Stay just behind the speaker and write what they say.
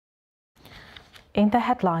In the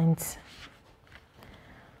headlines,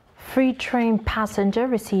 free train passenger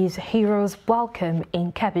receives hero's welcome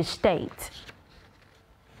in Kebbi State.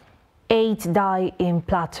 8 die in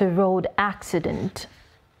Plateau Road accident.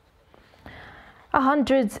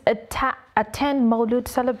 Hundreds attend Maulud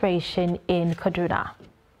celebration in Kaduna.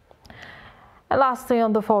 And lastly,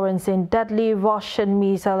 on the foreign scene, deadly Russian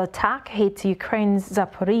missile attack hit Ukraine's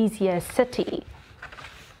Zaporizhia city.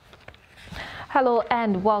 Hello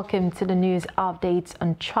and welcome to the news updates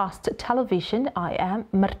on Trust Television. I am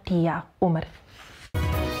Martia Umar.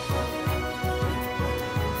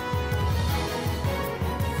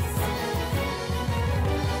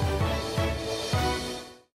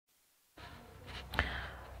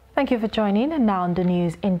 Thank you for joining, and now on the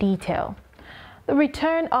news in detail. The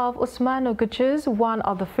return of Usman Ogujuz, one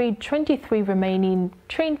of the freed 23 remaining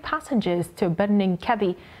train passengers to Birnin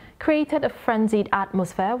Kebbi, created a frenzied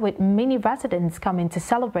atmosphere with many residents coming to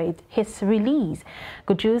celebrate his release.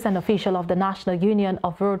 Gujuz, an official of the National Union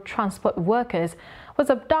of Road Transport Workers,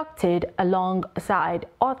 was abducted alongside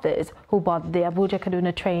others who boarded the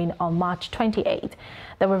Abuja-Kaduna train on March 28.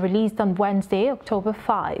 They were released on Wednesday, October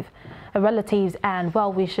 5. Relatives and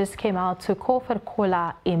well-wishers came out to Kofar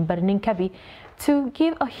Kola in Birnin Kebbi to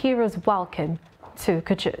give a hero's welcome to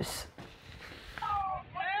Gujuz.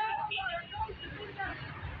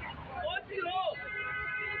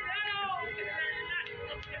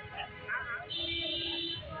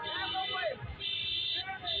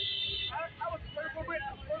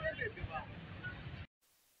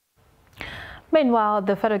 Meanwhile,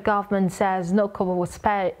 the federal government says no kobo was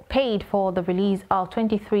paid for the release of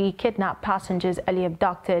 23 kidnapped passengers early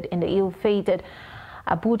abducted in the ill-fated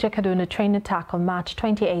Abuja-Kaduna train attack on March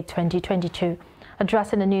 28, 2022.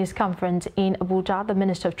 Addressing a news conference in Abuja, the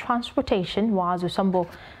Minister of Transportation, Wazu Sambo,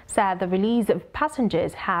 said the release of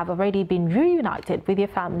passengers have already been reunited with their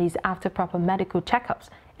families after proper medical checkups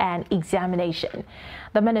and examination.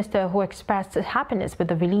 The minister, who expressed happiness with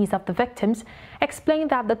the release of the victims, explained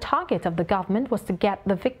that the target of the government was to get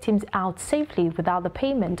the victims out safely without the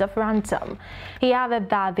payment of ransom. He added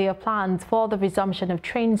that there are plans for the resumption of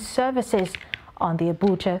train services on the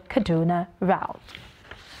Abuja-Kaduna route.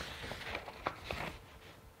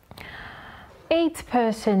 8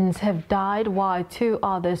 persons have died while 2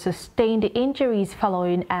 others sustained injuries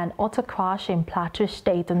following an auto crash in Plateau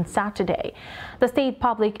State on Saturday. The State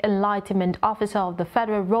Public Enlightenment Officer of the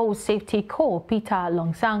Federal Road Safety Corps, Peter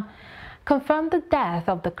Longsang, confirmed the death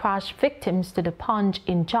of the crash victims to the Punch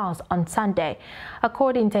in Jos on Sunday.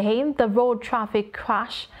 According to him, the road traffic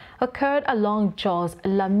crash occurred along Jos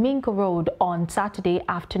Lamingo Road on Saturday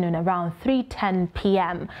afternoon around 3:10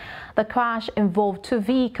 p.m. The crash involved 2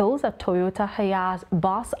 vehicles, a Toyota Hiace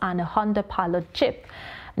bus and a Honda Pilot Jeep.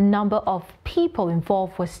 Number of people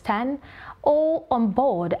involved was 10, all on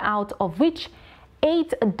board, out of which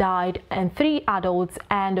 8 died and 3 adults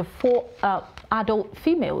and 4 adult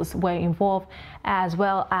females were involved, as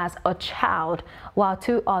well as a child, while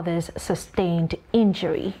 2 others sustained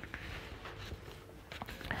injury.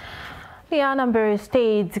 The Anambra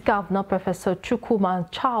State Governor, Professor Chukwuma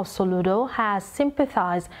Charles Soludo, has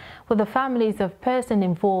sympathized with the families of persons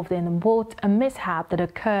involved in the boat mishap that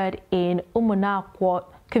occurred in Umunakwa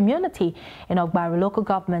community in Ogbari local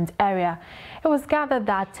government area. It was gathered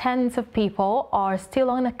that tens of people are still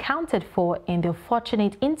unaccounted for in the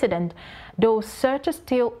unfortunate incident, though search is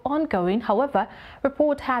still ongoing. However,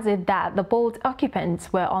 report has it that the boat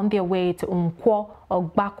occupants were on their way to Unkwo or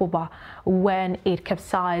Bakoba when it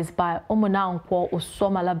capsized by Umunankwo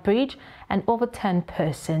Usomala Bridge and over 10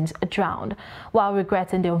 persons drowned. While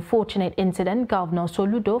regretting the unfortunate incident, Governor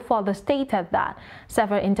Soludo further stated that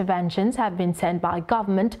several interventions have been sent by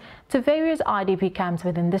government to various IDP camps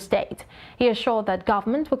within the state. He assured that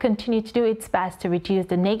government will continue to do its best to reduce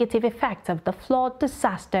the negative effects of the flood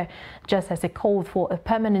disaster, just as it called for a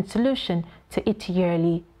permanent solution to its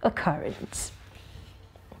yearly occurrence.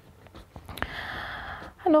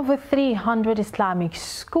 And over 300 Islamic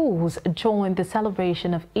schools joined the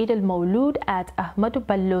celebration of Eid al-Mawlud at Ahmadu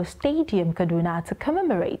Bello Stadium, Kaduna, to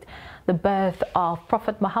commemorate the birth of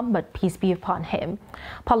Prophet Muhammad, peace be upon him.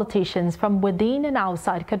 Politicians from within and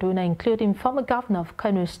outside Kaduna, including former governor of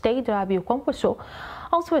Kano State, Rabiu Kwankwaso,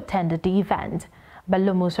 also attended the event.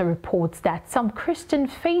 Bello Musa reports that some Christian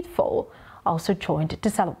faithful also joined the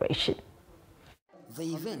celebration.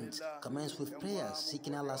 The event commenced with prayers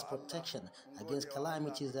seeking Allah's protection against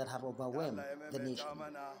calamities that have overwhelmed the nation.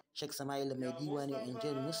 Sheikh Samail Mediwani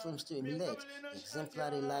enjoined Muslims to emulate the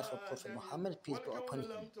exemplary life of Prophet Muhammad, peace be upon him.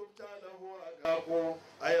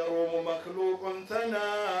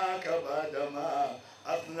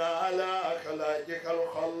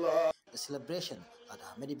 The celebration at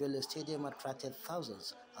Ahmadu Bello Stadium attracted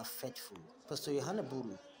thousands of faithful. Pastor Yohana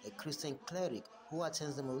Buru, a Christian cleric who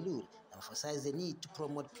attends the Maulud, emphasized the need to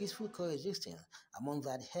promote peaceful coexistence among the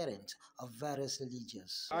adherents of various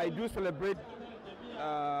religions. I do celebrate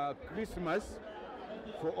Christmas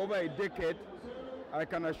for over a decade. I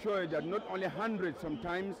can assure you that not only hundreds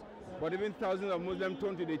sometimes, but even thousands of Muslims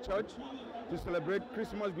turn to the church to celebrate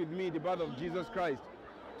Christmas with me, the birth of Jesus Christ.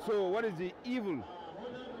 So what is the evil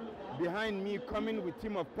behind me coming with a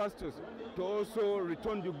team of pastors to also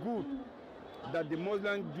return the good that the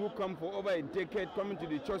Muslims do come for over a decade, coming to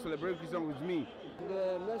the church celebrate Christmas with me?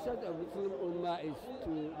 The message of Muslim Ummah is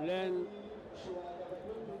to learn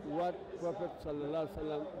what Prophet Sallallahu Alaihi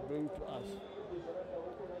Wasallam brings to us.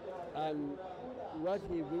 And what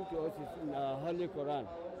he brings to us is in our Holy Quran.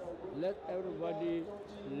 Let everybody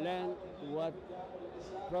learn what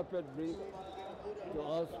Prophet brings to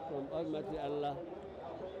us from Almighty Allah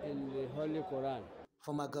in the Holy Quran.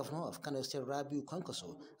 Former Governor of Kano State Rabiu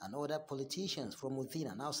Kwankwaso and other politicians from within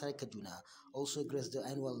and outside Kaduna also graced the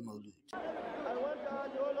annual Maulud. I want to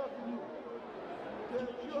urge all of you to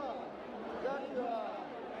ensure that you are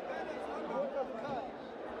voters card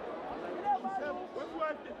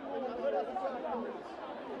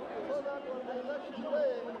so that on the election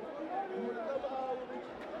day you will come out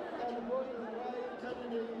and vote the right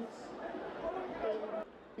candidates.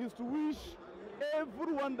 Is to wish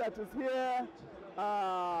everyone that is here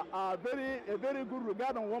a very good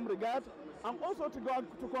regard and warm regard, and also to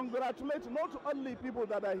congratulate not only people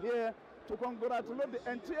that are here, to congratulate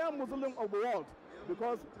the entire Muslim of the world,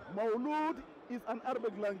 because Maulud is an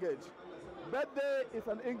Arabic language, birthday is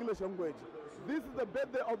an English language. This is the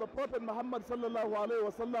birthday of the Prophet Muhammad sallallahu alaihi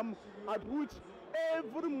wasallam, at which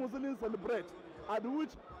every Muslim celebrates, at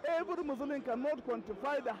which every Muslim cannot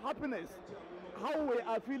quantify the happiness how we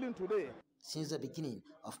are feeling today. Since the beginning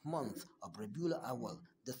of month of Rabiul Awal,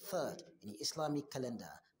 the third in the Islamic calendar,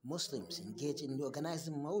 Muslims engage in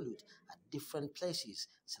organizing Maulud at different places,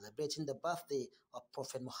 celebrating the birthday of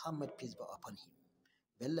Prophet Muhammad, peace be upon him.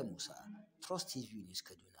 Bella Musa, Trust TV News,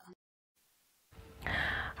 Kaduna.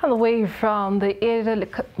 Away from the Eid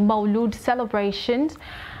al-Maulud celebrations,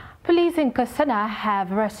 police in Katsina have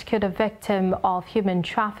rescued a victim of human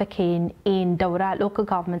trafficking in Daura local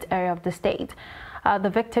government area of the state. The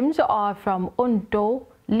victims are from Ondo,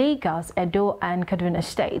 Lagos, Edo and Kaduna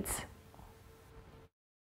states.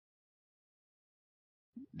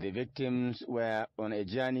 The victims were on a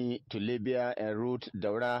journey to Libya en route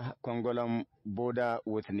Daura-Kongolam border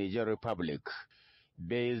with Niger Republic.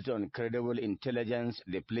 Based on credible intelligence,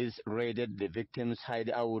 the police raided the victims'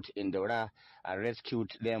 hideout in Daura and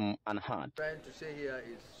rescued them unhurt. Trying to say here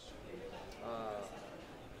is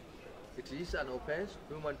it is an offense.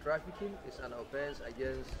 Human trafficking is an offense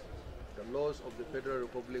against the laws of the Federal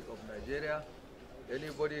Republic of Nigeria.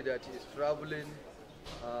 Anybody that is traveling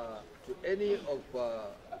to any of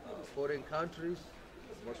foreign countries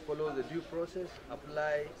must follow the due process,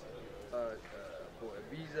 apply for a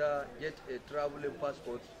visa, get a traveling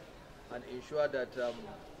passport, and ensure that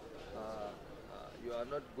you are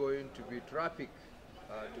not going to be trafficked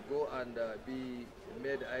to go and be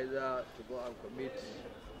made either to go and commit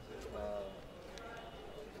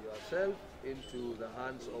yourself into the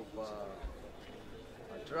hands of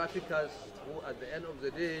traffickers who at the end of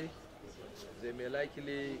the day they may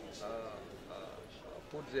likely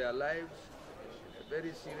put their lives in a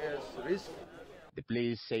very serious risk. The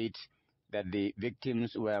police said that the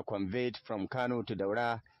victims were conveyed from Kano to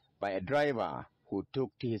Daura by a driver who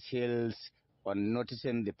took to his heels on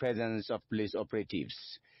noticing the presence of police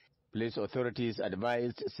operatives. Police authorities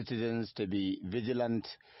advised citizens to be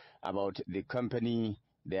vigilant about the company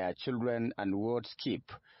their children and wards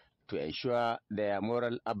keep to ensure their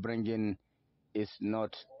moral upbringing is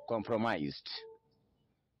not compromised.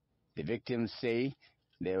 The victims say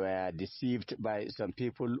they were deceived by some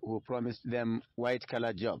people who promised them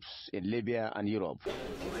white-collar jobs in Libya and Europe. They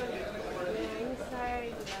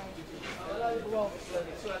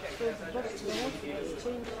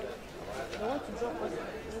want to drop us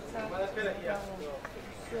later.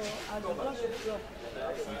 So as we got the job,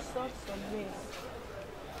 we saw some ways.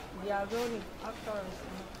 They are running after us.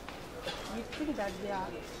 We think that they are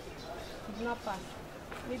kidnappers.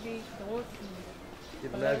 Maybe they want to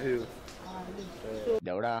kidnap you.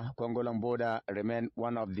 Daura-Kongolam border remained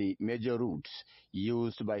one of the major routes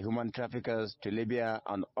used by human traffickers to Libya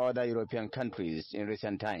and other European countries in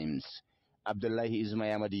recent times. Abdullahi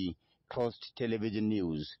Ismail Ahmadi, Trust Television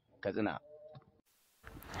News, Katsina.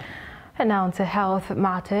 And now to health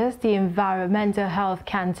matters. The Environmental Health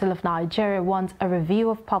Council of Nigeria wants a review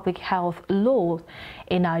of public health laws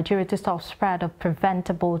in Nigeria to stop spread of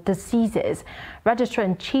preventable diseases. Registrar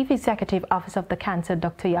and Chief Executive Officer of the Council,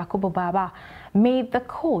 Dr. Yakubu Baba, made the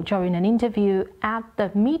call during an interview at the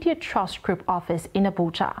Media Trust Group office in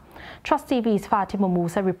Abuja. Trust TV's Fatima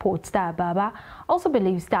Musa reports that Baba also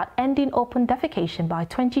believes that ending open defecation by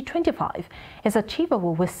 2025 is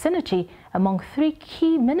achievable with synergy among three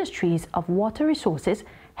key ministries of water resources,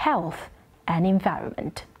 health and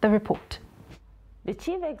environment. The report. The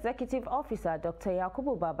Chief Executive Officer, Dr.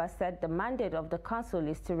 Yakubu Baba, said the mandate of the Council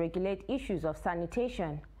is to regulate issues of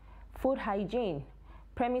sanitation, food hygiene,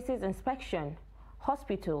 premises inspection,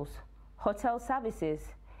 hospitals, hotel services,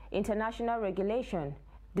 international regulation,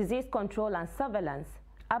 disease control and surveillance,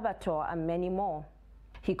 abattoir, and many more.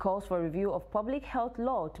 He calls for review of public health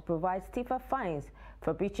law to provide stiffer fines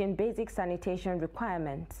for breaching basic sanitation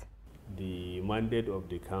requirements. The mandate of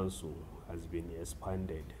the Council has been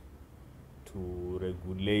expanded to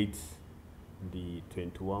regulate the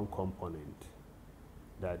 21 component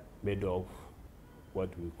that made up what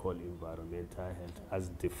we call environmental health as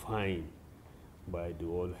defined by the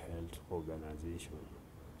World Health Organization.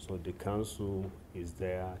 So the Council is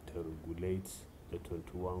there to regulate the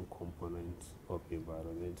 21 components of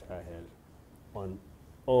environmental health on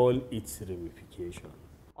all its ramifications.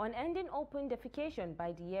 On ending open defecation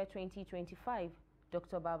by the year 2025,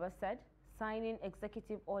 Dr. Baba said signing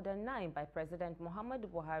Executive Order 9 by President Muhammadu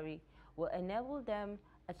Buhari will enable them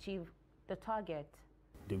achieve the target.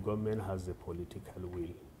 The government has the political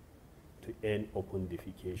will to end open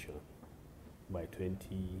defecation by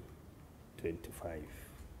 2025.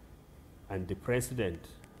 And the president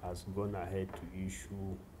has gone ahead to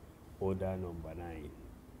issue order number 9.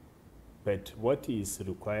 But what is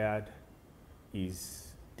required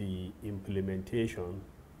is the implementation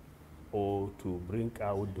or to bring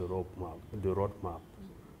out the roadmap,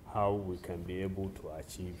 how we can be able to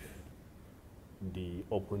achieve the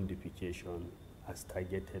open defecation as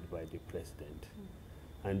targeted by the president.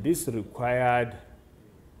 And this required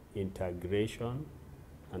integration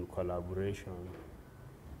and collaboration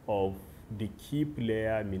of the key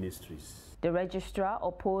player ministries. The registrar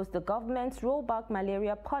opposed the government's rollback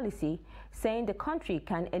malaria policy, saying the country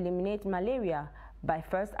can eliminate malaria by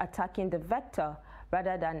first attacking the vector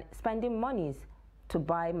rather than spending monies to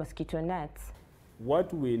buy mosquito nets.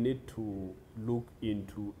 What we need to look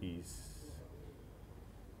into is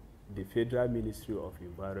the Federal Ministry of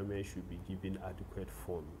Environment should be given adequate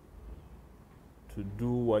funds to do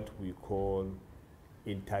what we call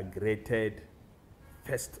integrated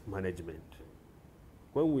pest management.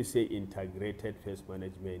 When we say integrated pest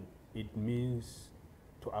management, it means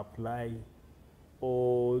to apply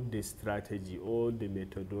all the strategy, all the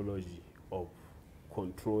methodology of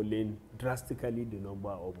controlling drastically the number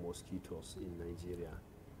of mosquitoes in Nigeria.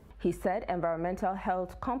 He said environmental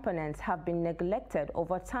health components have been neglected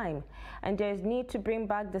over time, and there is need to bring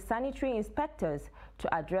back the sanitary inspectors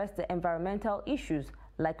to address the environmental issues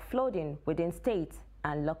like flooding within states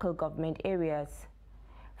and local government areas.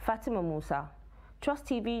 Fatima Musa, Trust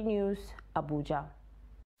TV News, Abuja.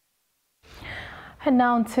 And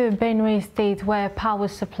now to Benue State, where power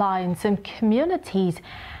supply in some communities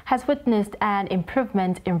has witnessed an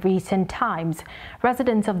improvement in recent times.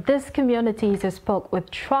 Residents of these communities who spoke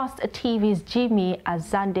with Trust TV's Jimmy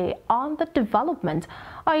Azande on the development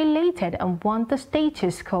are elated and want the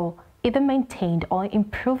status quo either maintained or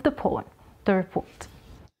improved upon. The report.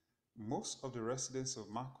 Most of the residents of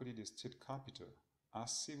Makurdi, the state capital, are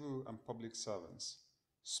civil and public servants,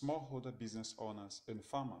 smallholder business owners and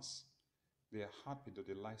farmers. They are happy that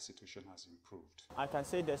the life situation has improved. I can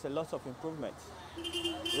say there's a lot of improvement.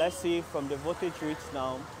 Let's see from the voltage rate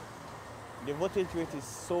now. The voltage rate is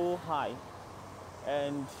so high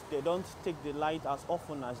and they don't take the light as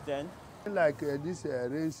often as then. Like this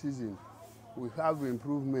rain season, we have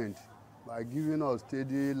improvement by giving us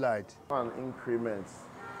steady light. An increment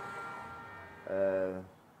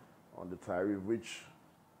on the tariff, which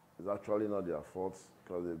is actually not their fault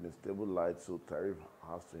because they've been stable light, so tariff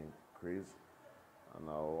has to increase. And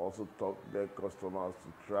I'll also get customers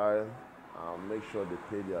to try and make sure they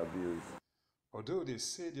pay their bills. Although they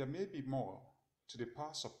say there may be more to the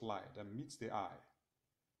power supply than meets the eye,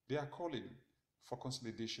 they are calling for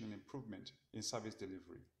consolidation and improvement in service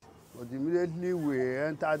delivery. But immediately we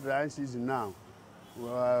enter dry season now, we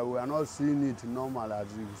are not seeing it normal as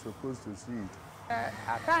we're supposed to see it.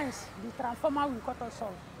 At times, the transformer will cut us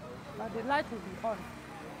off, but the light will be on.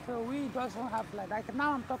 So we just don't have light. Like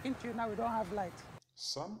now I'm talking to you now, we don't have light.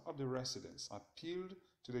 Some of the residents appealed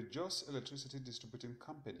to the Jos Electricity Distributing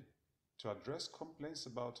Company to address complaints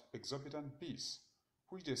about exorbitant fees,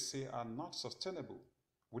 which they say are not sustainable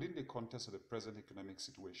within the context of the present economic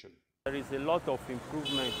situation. There is a lot of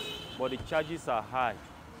improvement, but the charges are high.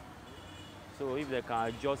 So if they can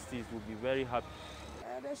adjust it, we'll be very happy.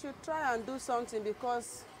 They should try and do something,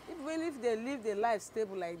 because even if they live their life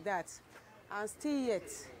stable like that, and still yet,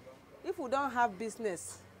 if we don't have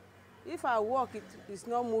business, if our work is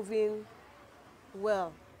not moving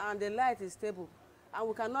well, and the light is stable, and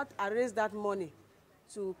we cannot raise that money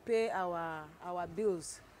to pay our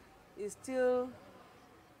bills, it's still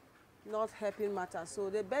not helping matters. So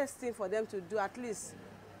the best thing for them to do, at least,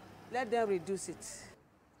 let them reduce it.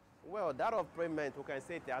 Well, that of payment, we can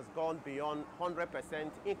say it has gone beyond 100%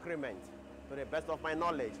 increment, to the best of my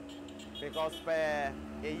knowledge, because per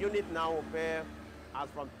a unit now will pay as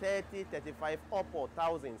from 30, 35 up or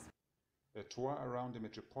thousands. A tour around the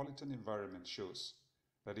metropolitan environment shows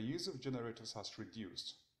that the use of generators has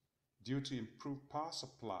reduced due to improved power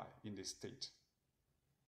supply in the state.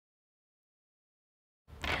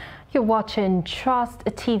 You're watching Trust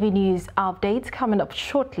TV News updates. Coming up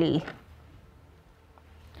shortly,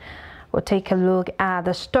 we'll take a look at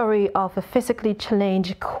the story of a physically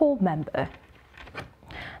challenged corps member.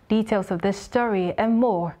 Details of this story and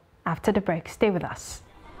more after the break. Stay with us.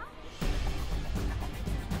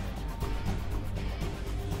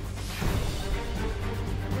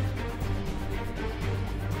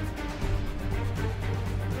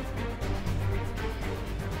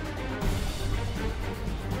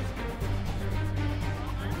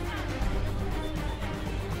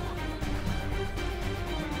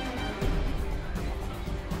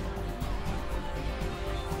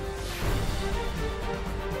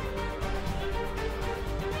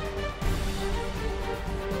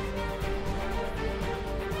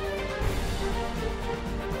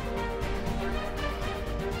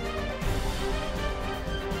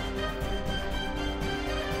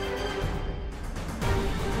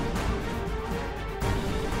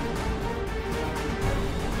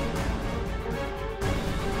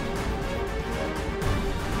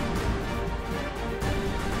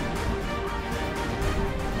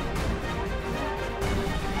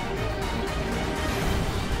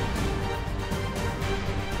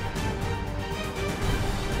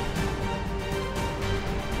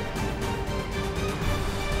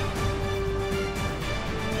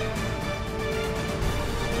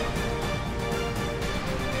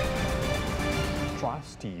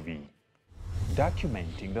 Trust TV,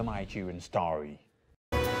 documenting the Nigerian story.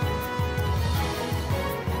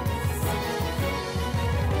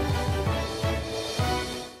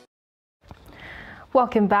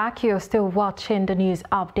 Welcome back. You're still watching the news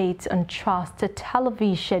updates on Trust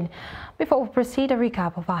Television. Before we proceed, a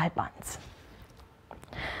recap of our headlines.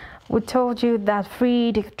 We told you that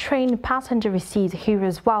freed train passenger received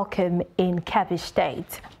hero's welcome in Kebbi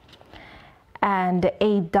State. And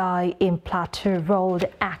 8 die in Plateau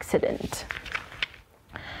Road accident.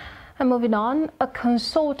 And moving on, a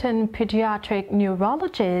consultant pediatric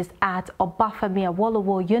neurologist at Obafemi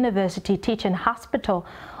Awolowo University Teaching Hospital,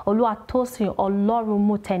 Oluwatosin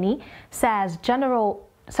Olorunmoteni, says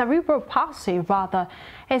cerebral palsy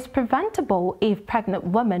is preventable if pregnant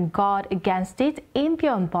women guard against it in the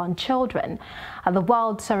unborn children. At the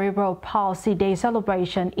World Cerebral Palsy Day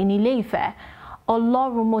celebration in Ile-Ife,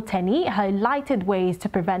 Olorunmoteni highlighted ways to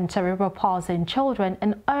prevent cerebral palsy in children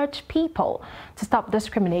and urged people to stop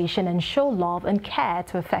discrimination and show love and care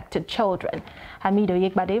to affected children. Hamido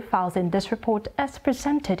Yegbade files in this report as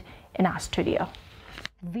presented in our studio.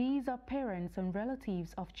 These are parents and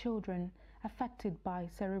relatives of children affected by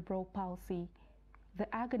cerebral palsy.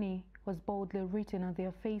 The agony was boldly written on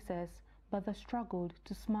their faces, but they struggled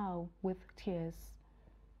to smile with tears.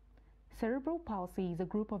 Cerebral palsy is a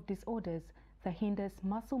group of disorders that hinders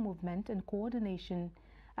muscle movement and coordination,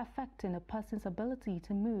 affecting a person's ability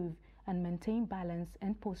to move and maintain balance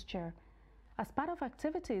and posture. As part of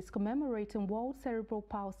activities commemorating World Cerebral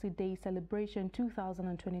Palsy Day celebration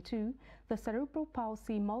 2022, the Cerebral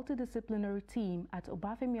Palsy Multidisciplinary Team at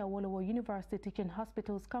Obafemi Awolowo University Teaching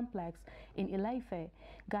Hospital's complex in Ile-Ife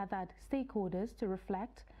gathered stakeholders to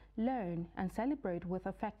reflect, learn and celebrate with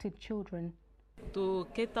affected children. To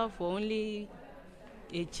cater for only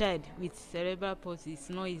a child with cerebral palsy is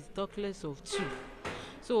not easy, talk less of two.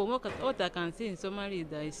 So what I can say in summary is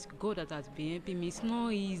that it's God that has been helping me. It's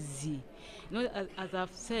not easy. You know, as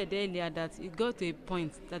I've said earlier, that it got to a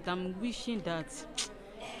point that I'm wishing that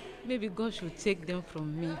maybe God should take them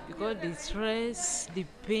from me, because the stress, the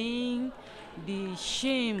pain, the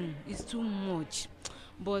shame is too much.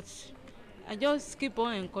 But I just keep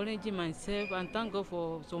on encouraging myself and thank God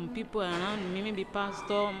for some people around me, maybe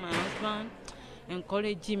pastor, my husband.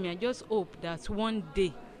 encouraging me. I just hope that one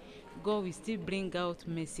day God will still bring out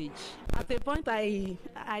message. At a point,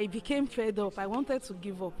 I became fed up. I wanted to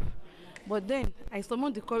give up. But then I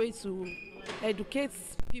summoned the courage to educate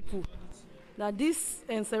people that this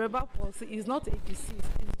cerebral palsy is not a disease.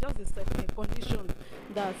 It's just a condition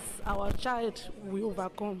that our child will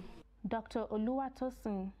overcome. Dr.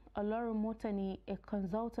 Oluwatosin Olorumotani, a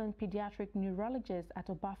consultant pediatric neurologist at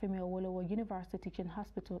Obafemi Awolowo University Teaching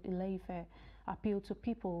Hospital, Ile-Ife, appealed to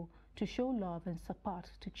people to show love and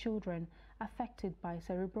support to children affected by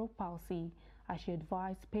cerebral palsy, as she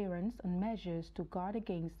advised parents on measures to guard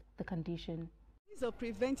against the condition. It's a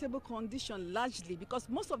preventable condition largely because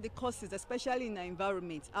most of the causes, especially in our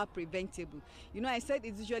environment, are preventable. You know, I said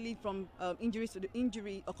it's usually from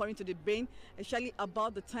injury occurring to the brain, especially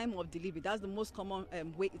about the time of delivery. That's the most common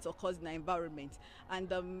way it occurs in our environment. And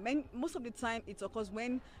most of the time it occurs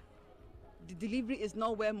when the delivery is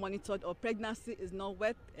not well monitored or pregnancy is not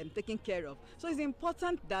well taken care of. So it's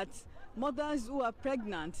important that mothers who are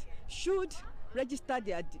pregnant should register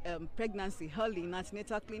their pregnancy early in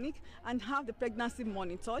antenatal clinic and have the pregnancy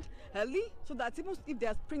monitored early so that even if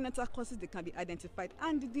there are prenatal causes, they can be identified.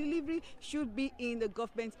 And the delivery should be in the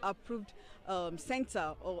government approved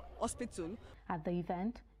center or hospital. At the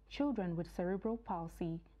event, children with cerebral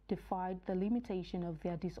palsy defied the limitation of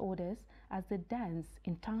their disorders as they danced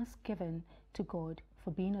in thanksgiving to God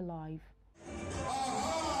for being alive.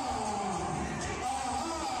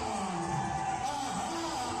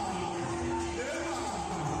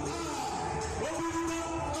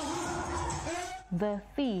 The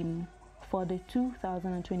theme for the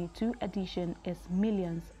 2022 edition is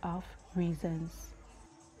Millions of Reasons.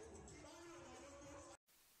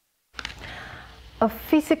 A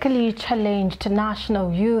physically challenged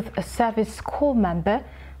National Youth Service Corps member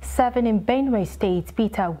serving in Benue State,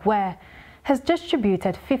 Peter Ware, has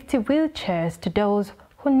distributed 50 wheelchairs to those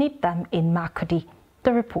who need them in Makurdi.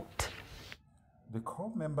 The report. The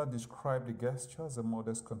Corps member described the gesture as a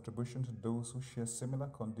modest contribution to those who share similar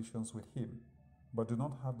conditions with him but do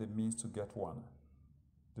not have the means to get one.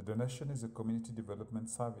 The donation is a Community Development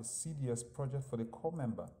Service (CDS) project for the Corps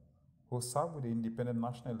member who served with the Independent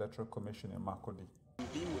National Electoral Commission in Makurdi.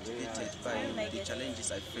 Being motivated by the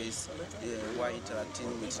challenges I face while interacting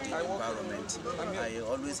with the environment, I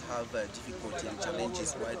always have difficulty and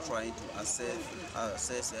challenges while trying to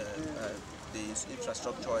assess the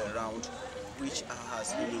infrastructure around, which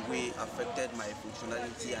has in a way affected my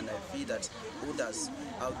functionality, and I feel that others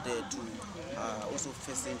out there too are also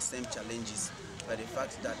facing the same challenges by the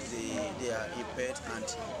fact that they are impaired and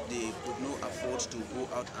they could not afford to go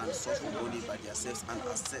out and source for money by themselves and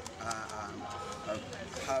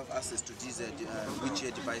have access to these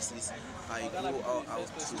wheelchair devices. I go out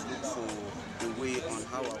to look for a way on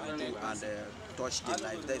how I will do and touch their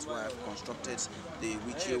life. That's why I've constructed the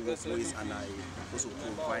wheelchair walkways, and I also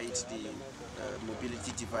provide the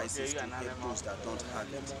mobility devices to help those that don't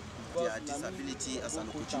have it. Their disability as an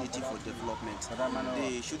opportunity for development.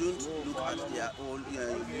 They shouldn't look at their own,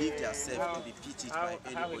 leave themselves to be pitied by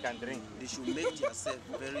anybody. They should make themselves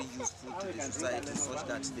very useful to the society such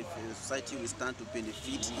that the society will stand to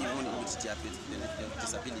benefit even with their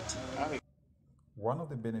disability. One of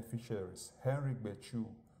the beneficiaries, Henrik Bechu,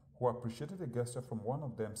 who appreciated the gesture from one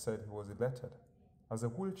of them, said he was elated, as a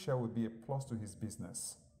wheelchair would be a plus to his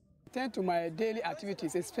business. Attend to my daily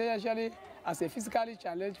activities, especially as a physically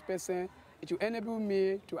challenged person. It will enable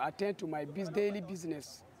me to attend to my daily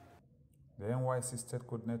business. The NYC State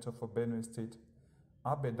Coordinator for Benue State,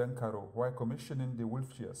 Abe Dankaro, while commissioning the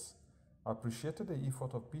wheelchairs, appreciated the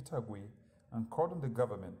effort of Peter Gui and called on the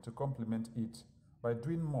government to complement it by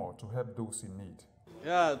doing more to help those in need.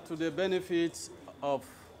 Yeah, to the benefit of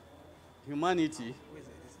humanity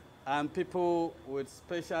and people with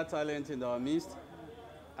special talent in our midst,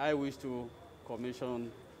 I wish to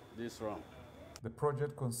commission this round. The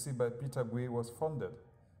project conceived by Peter Gui was funded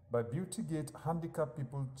by Beauty Gate Handicapped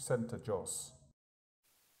People Center, Jos.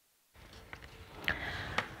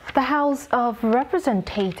 The House of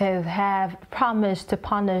Representatives have promised to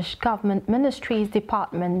punish government ministries,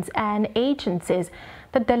 departments and agencies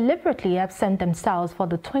that deliberately absent themselves for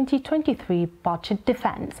the 2023 budget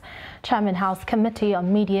defense. Chairman House Committee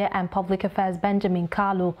on Media and Public Affairs Benjamin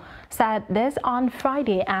Kalu said this on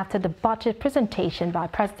Friday after the budget presentation by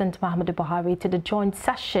President Muhammadu Buhari to the joint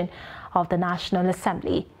session of the National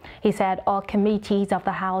Assembly. He said all committees of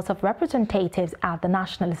the House of Representatives at the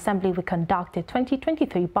National Assembly will conduct a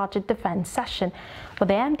 2023 budget defense session with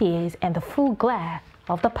the MDAs in the full glare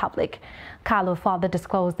of the public. Kalu further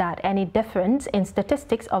disclosed that any difference in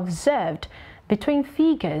statistics observed between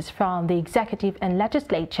figures from the executive and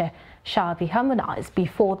legislature shall be harmonized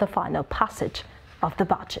before the final passage of the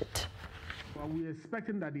budget. Well, we're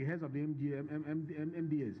expecting that the heads of the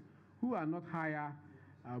MDAs, who are not higher,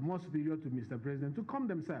 more superior to Mr. President, to come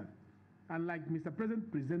themselves. And like Mr.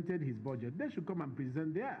 President presented his budget, they should come and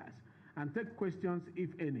present theirs and take questions, if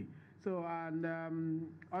any. So, and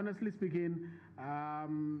honestly speaking,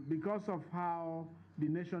 because of how the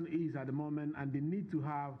nation is at the moment and the need to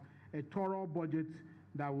have a thorough budget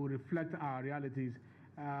that will reflect our realities,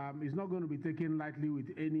 it's not going to be taken lightly with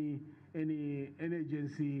any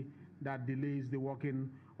agency that delays the working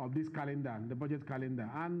of this calendar, the budget calendar.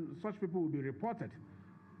 And such people will be reported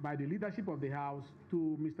by the leadership of the House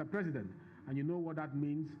to Mr. President, and you know what that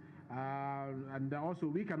means. And also,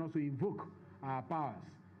 we can also invoke our powers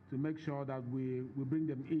to make sure that we bring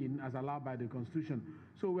them in as allowed by the Constitution.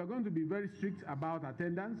 So we're going to be very strict about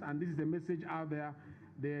attendance, and this is a message out there.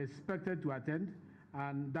 They're expected to attend,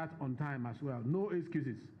 and that on time as well. No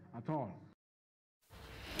excuses at all.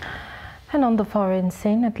 And on the foreign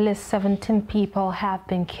scene, at least 17 people have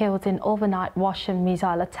been killed in overnight Russian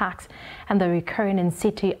missile attacks in the Ukrainian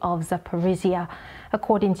city of Zaporizhia.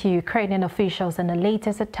 According to Ukrainian officials, in the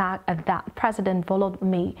latest attack that President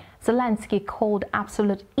Volodymyr Zelensky called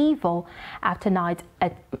absolute evil after night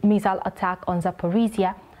missile attack on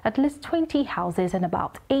Zaporizhia, at least 20 houses and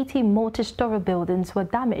about 80 multi-story buildings were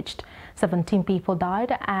damaged. 17 people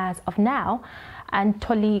died as of now.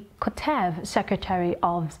 Anatoly Kotev, secretary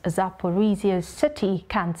of Zaporizhia City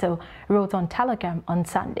Council, wrote on Telegram on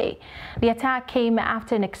Sunday. The attack came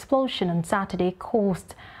after an explosion on Saturday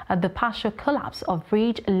caused the partial collapse of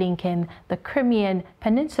bridge linking the Crimean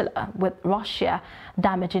Peninsula with Russia,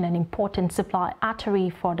 damaging an important supply artery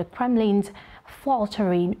for the Kremlin's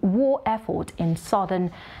faltering war effort in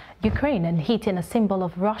southern Ukraine and hitting a symbol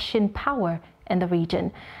of Russian power in the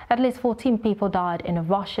region. At least 14 people died in a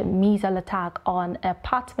Russian missile attack on an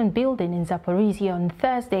apartment building in Zaporizhia on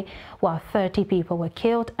Thursday, while 30 people were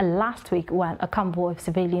killed last week when a convoy of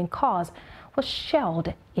civilian cars was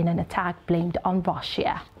shelled in an attack blamed on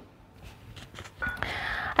Russia.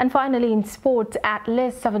 And finally, in sports, at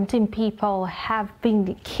least 17 people have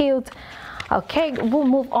been killed. Okay, we'll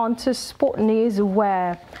move on to sport news,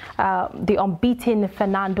 where the unbeaten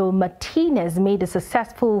Fernando Martinez made a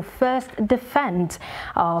successful first defense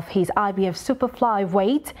of his IBF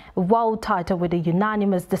Superflyweight world title with a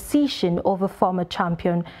unanimous decision over former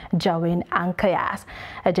champion Joaquin Ancallas.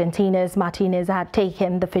 Argentina's Martinez had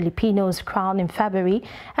taken the Filipinos' crown in February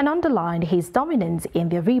and underlined his dominance in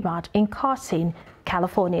the rematch in Carson,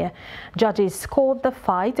 California. Judges scored the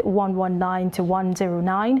fight 119 to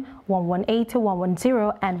 109, 118 to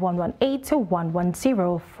 110, and 118 to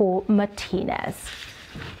 110 for Martinez.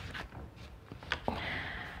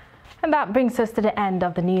 And that brings us to the end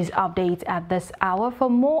of the news update at this hour.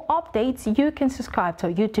 For more updates, you can subscribe to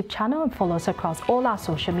our YouTube channel and follow us across all our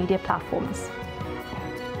social media platforms.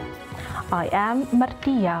 I am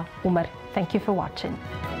Martia Umar. Thank you for watching.